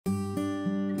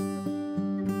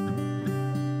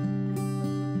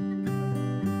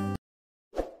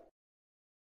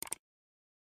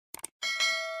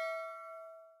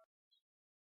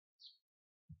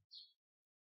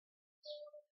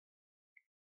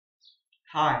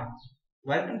Hi,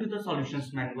 welcome to the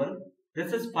Solutions Manual.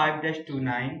 This is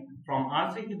 5-29 from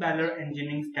RC Hibbeler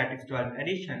Engineering Statics 12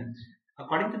 edition.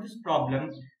 According to this problem,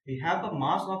 we have a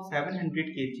mass of 700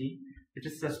 kg which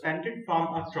is suspended from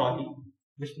a trolley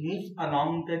which moves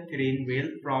along the crane rail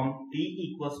from t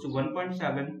equals to 1.7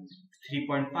 to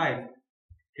 3.5.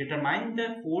 Determine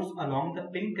the force along the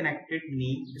pin connected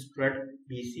knee strut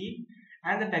BC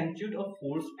and the magnitude of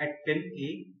force at pin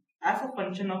A as a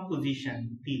function of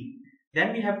position P.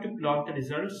 Then we have to plot the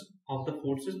results of the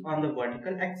forces on the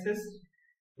vertical axis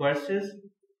versus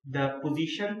the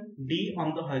position D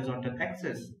on the horizontal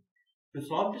axis. To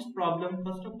solve this problem,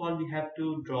 first of all, we have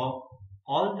to draw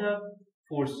all the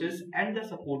forces and the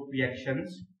support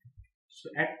reactions. So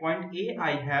at point A,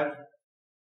 I have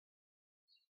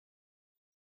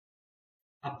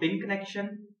a pin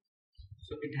connection.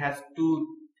 So it has two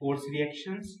force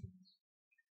reactions,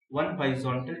 one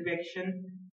horizontal reaction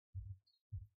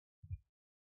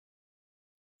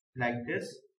like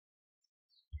this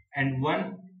and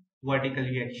one vertical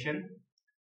reaction.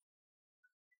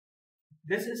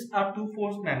 This is a two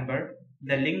force member,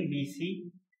 the link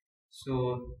BC.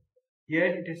 So here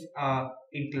it is a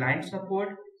inclined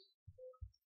support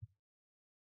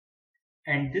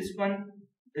and this one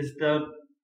is the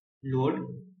load.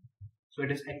 So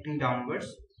it is acting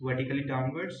downwards, vertically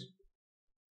downwards.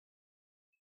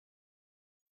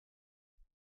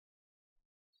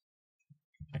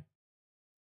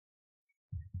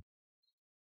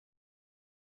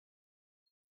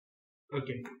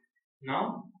 Okay,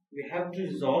 now we have to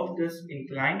resolve this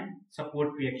inclined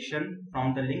support reaction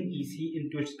from the link EC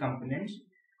into its components.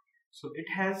 So it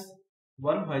has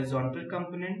one horizontal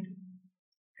component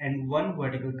and one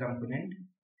vertical component.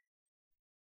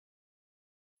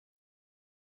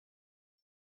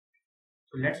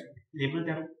 So let's label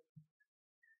them.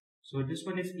 So this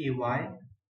one is AY,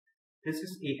 this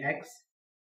is AX,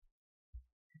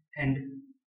 and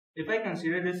if I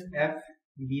consider this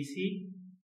FBC,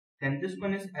 then this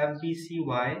one is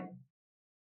FBCY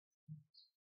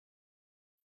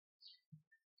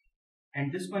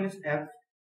and this one is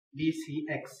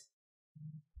FBCX.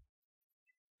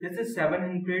 This is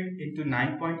 700 into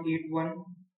 9.81.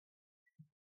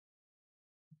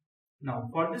 Now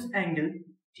for this angle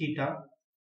theta,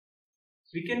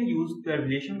 we can use the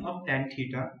relation of tan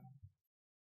theta.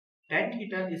 Tan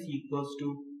theta is equals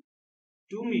to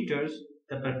 2 meters,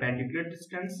 the perpendicular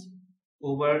distance,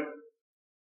 over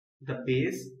the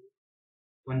base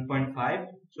 1.5.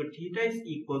 So theta is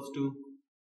equals to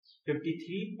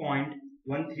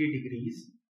 53.13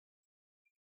 degrees.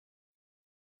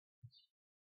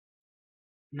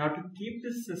 Now to keep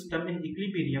this system in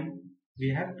equilibrium, we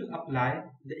have to apply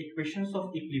the equations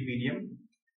of equilibrium.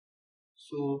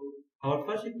 So our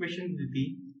first equation will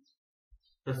be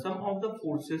the sum of the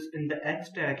forces in the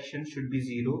x direction should be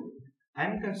 0. I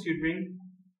am considering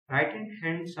right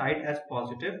hand side as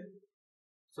positive.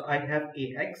 So I have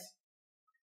AX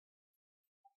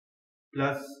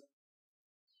plus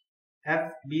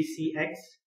FBCX.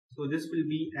 So this will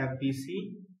be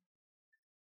FBC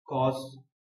cos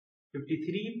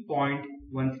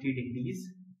 53.13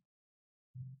 degrees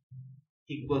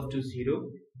equals to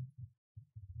 0.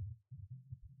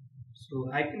 So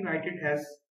I can write it as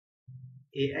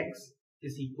AX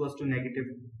is equals to negative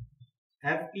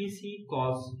FBC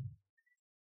cos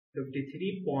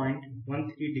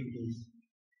 53.13 degrees.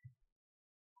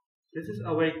 This is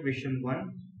our equation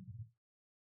 1.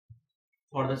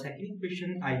 For the second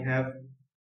equation, I have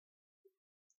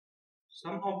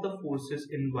sum of the forces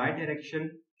in y direction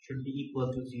should be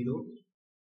equal to 0.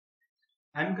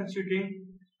 I am considering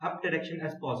up direction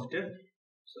as positive.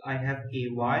 So I have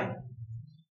AY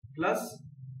plus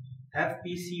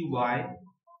FBCY.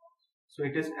 So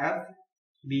it is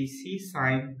FBC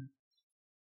sine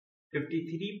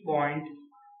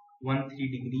 53.13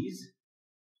 degrees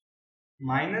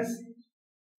minus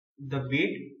the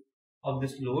weight of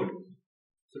this load.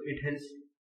 So it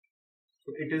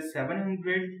is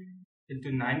 700 into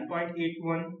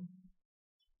 9.81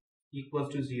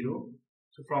 equals to 0.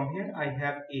 So from here I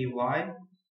have AY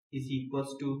is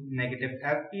equals to negative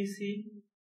FBC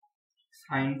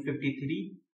sine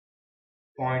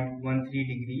 53.13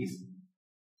 degrees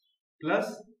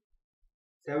plus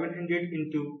 700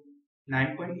 into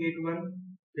 9.81.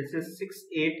 This is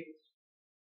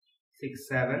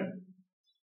 6867.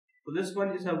 So this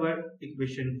one is our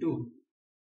equation 2.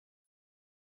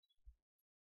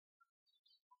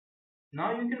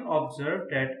 Now you can observe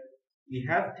that we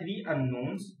have 3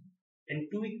 unknowns and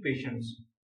 2 equations.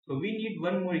 So we need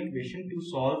one more equation to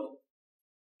solve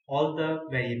all the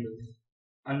variables,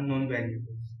 unknown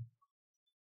variables.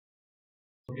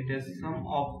 It is sum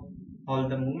of all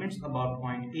the moments about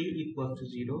point A equals to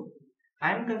 0.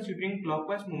 I am considering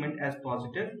clockwise movement as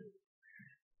positive.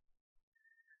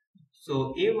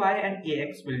 So AY and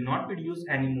AX will not produce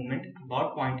any movement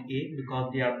about point A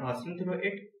because they are passing through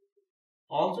it.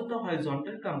 Also, the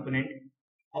horizontal component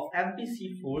of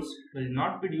FBC force will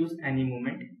not produce any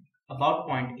movement about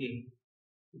point A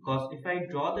because if I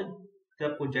draw the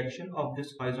projection of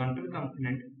this horizontal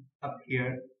component up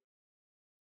here,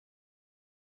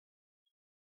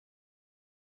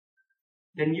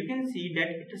 then you can see that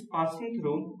it is passing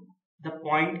through the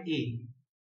point A.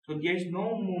 So there is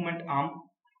no movement arm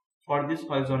for this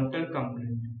horizontal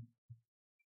component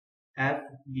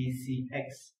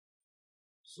FBCX.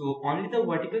 So only the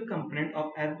vertical component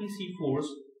of FBC force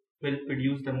will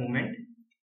produce the moment.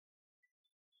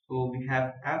 So we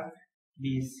have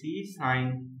FBC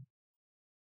sine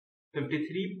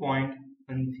 53.13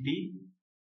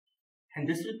 and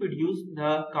this will produce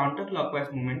the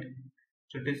counterclockwise moment.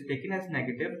 So it is taken as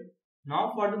negative.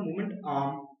 Now for the moment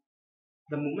arm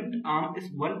is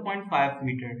 1.5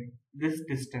 meter, this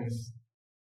distance.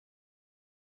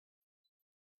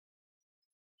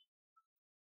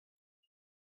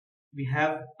 We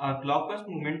have a clockwise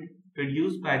movement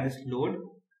produced by this load.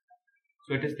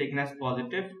 So it is taken as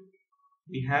positive.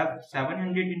 We have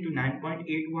 700 into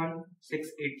 9.81,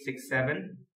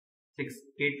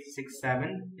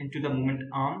 6867 into the moment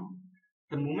arm.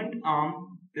 The moment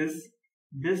arm is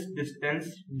this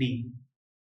distance d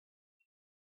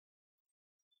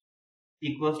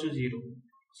equals to 0.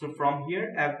 So from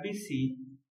here FBC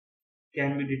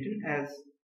can be written as,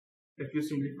 if you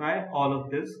simplify all of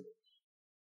this,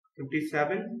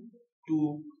 57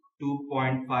 to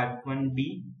 2.51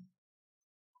 d.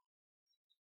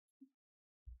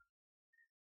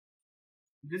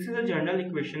 This is a general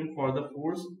equation for the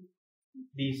force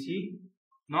BC.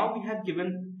 Now we have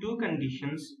given two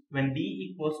conditions when d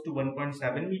equals to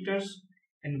 1.7 meters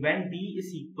and when d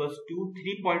is equals to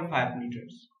 3.5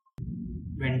 meters.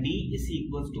 When d is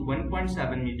equals to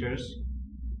 1.7 meters,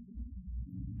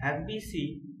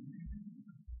 FBC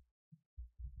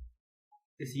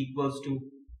is equals to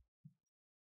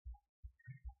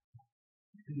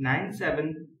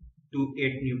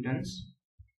 9728 newtons.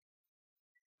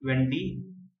 When d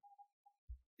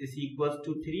is equals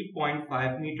to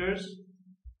 3.5 meters,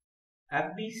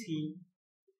 FBC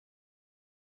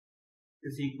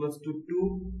is equals to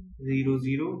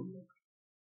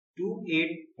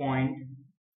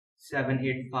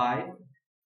 20028.785.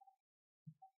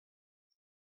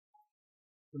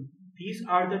 These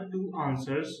are the two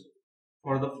answers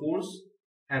for the force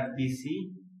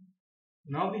FBC.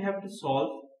 Now we have to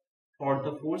solve for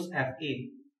the force FA.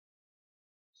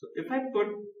 So if I put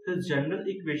the general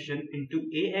equation into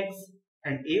AX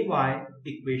and AY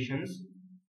equations,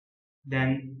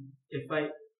 then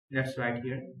let's write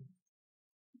here,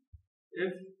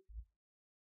 if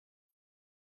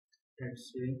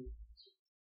let's say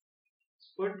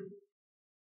put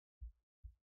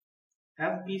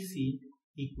FBC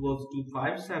equals to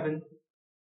 57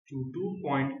 to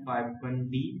 2.51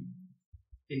 d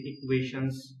in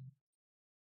equations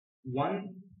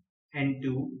 1 and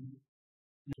 2.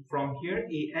 From here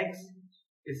AX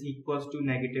is equals to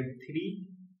negative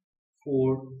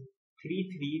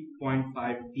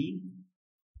 3433.5 d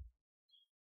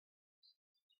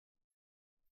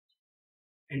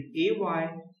and AY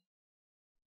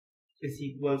is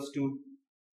equals to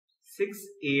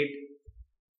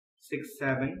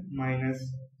 6867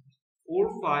 minus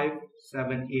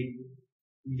 4578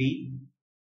 d.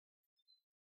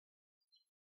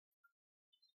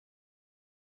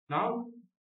 Now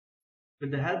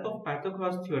with the help of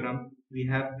Pythagoras Theorem, we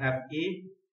have FA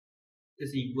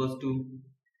is equals to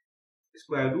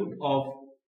square root of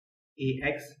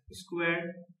AX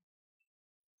squared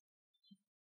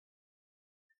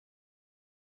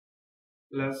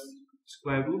plus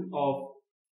square root of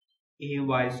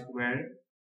AY squared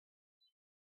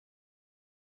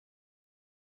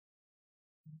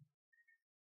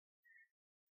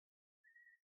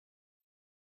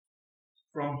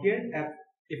from here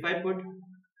if I put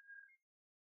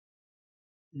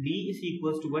d is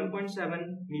equals to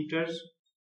 1.7 meters,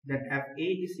 then FA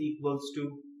is equals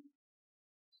to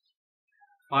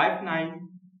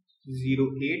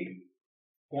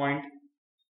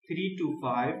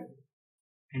 5908.325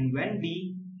 and when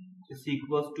d is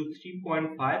equals to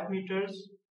 3.5 meters,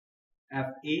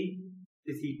 FA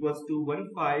is equals to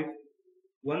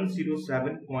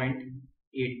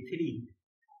 15107.83.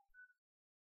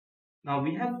 Now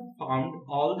we have found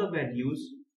all the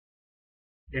values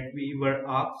that we were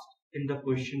asked in the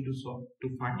question to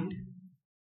find.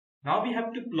 Now we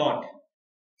have to plot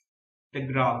the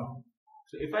graph.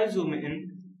 So if I zoom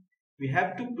in, we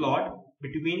have to plot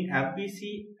between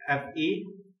FBC, FA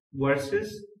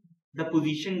versus the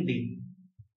position D.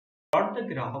 To plot the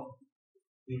graph,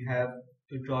 we have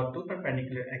to draw two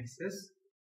perpendicular axes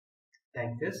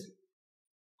like this.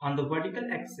 On the vertical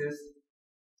axis,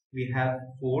 we have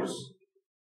force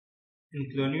in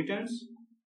kilonewtons,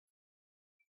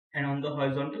 and on the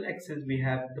horizontal axis, we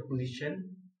have the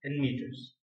position in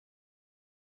meters.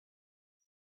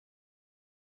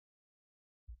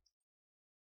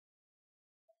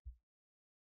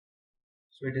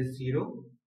 So it is 0.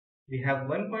 We have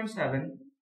 1.7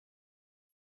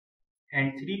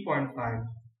 and 3.5.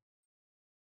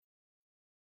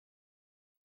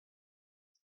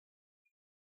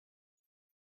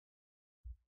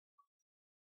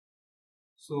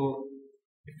 So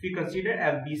if we consider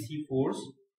FBC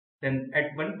force, then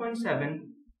at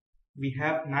 1.7 we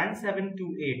have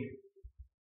 9728.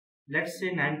 Let's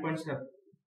say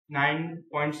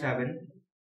 9.7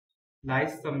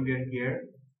 lies somewhere here.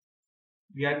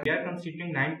 We are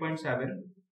considering 9.7.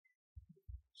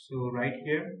 So right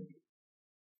here,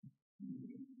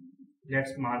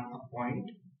 let's mark a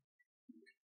point.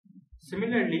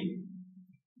 Similarly,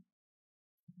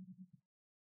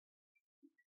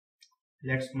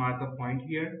 let's mark a point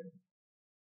here.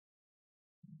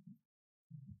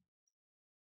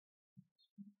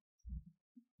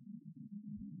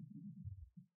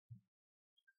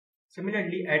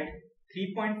 Similarly, at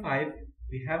 3.5,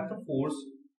 we have the force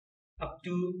up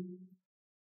to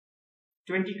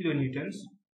 20 kilonewtons.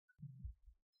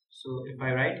 So if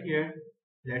I write here,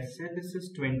 let's say this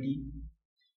is 20.0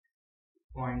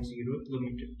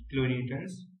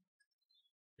 kilonewtons,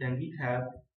 then we have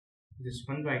this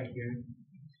one right here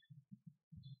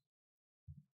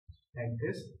like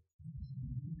this,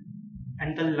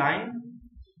 and the line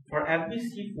for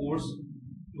FBC force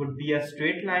would be a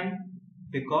straight line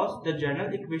because the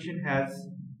general equation has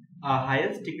a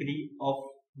highest degree of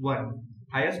 1,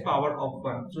 highest power of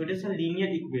 1, so it is a linear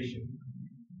equation.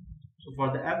 So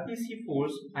for the FBC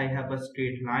force, I have a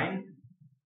straight line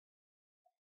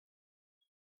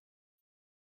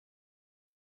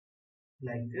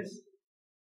like this.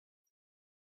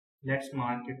 Let's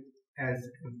mark it as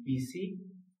FBC.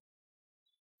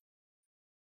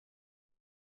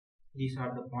 These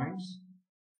are the points.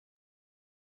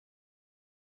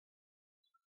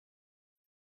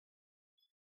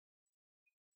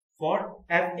 For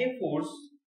FA force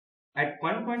at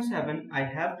 1.7, I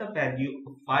have the value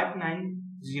of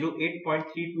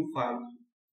 5908.325.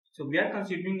 So we are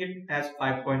considering it as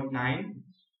 5.9.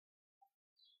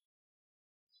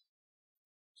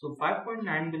 So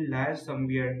 5.9 will lie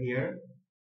somewhere here.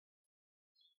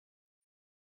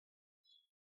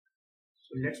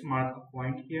 So let's mark a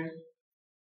point here.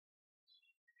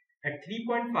 At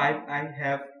 3.5, I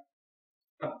have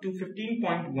up to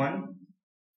 15.1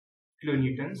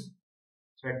 kilonewtons.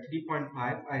 So at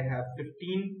 3.5, I have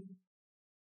 15,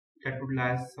 that would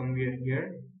lie somewhere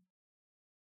here,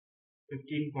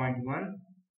 15.1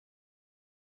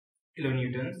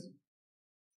 kilonewtons,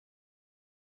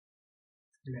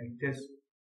 like this.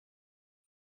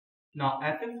 Now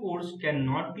FA force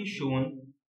cannot be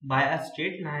shown by a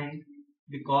straight line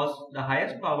because the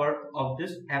highest power of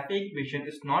this FA equation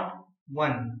is not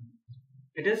 1.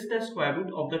 It is the square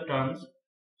root of the terms,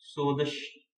 so the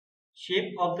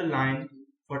shape of the line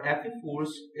for FA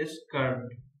force is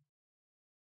curved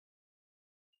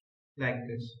like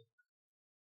this.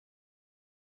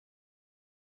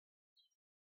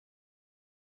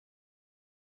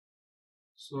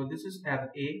 So this is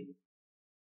FA.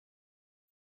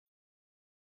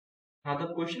 Now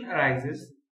the question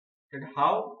arises that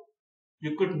how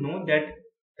you could know that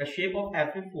the shape of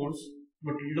FA force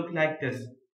would look like this.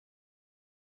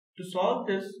 To solve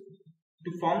this,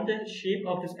 to form the shape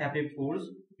of this FA force,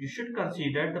 you should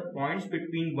consider the points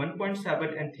between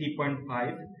 1.7 and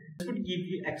 3.5. This would give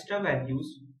you extra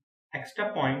values,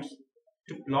 extra points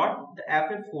to plot the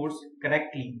FA force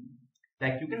correctly.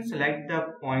 Like you can select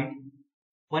the point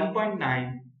 1.9,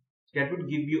 that would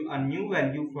give you a new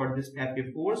value for this FA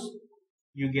force.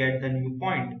 You get the new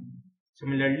point.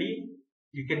 Similarly,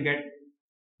 you can get,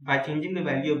 by changing the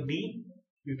value of B,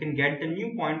 you can get the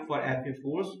new point for FA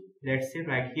force, let's say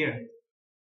right here.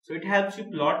 So it helps you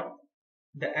plot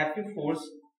the FA force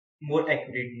more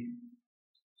accurately.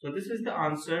 So this is the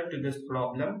answer to this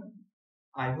problem.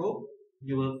 I hope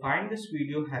you will find this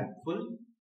video helpful.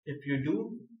 If you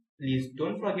do, please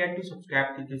don't forget to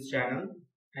subscribe to this channel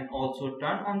and also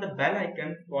turn on the bell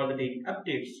icon for the daily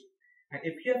updates. And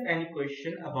if you have any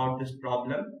question about this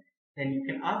problem, then you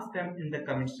can ask them in the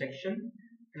comment section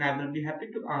and I will be happy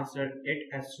to answer it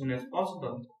as soon as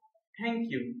possible. Thank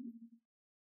you.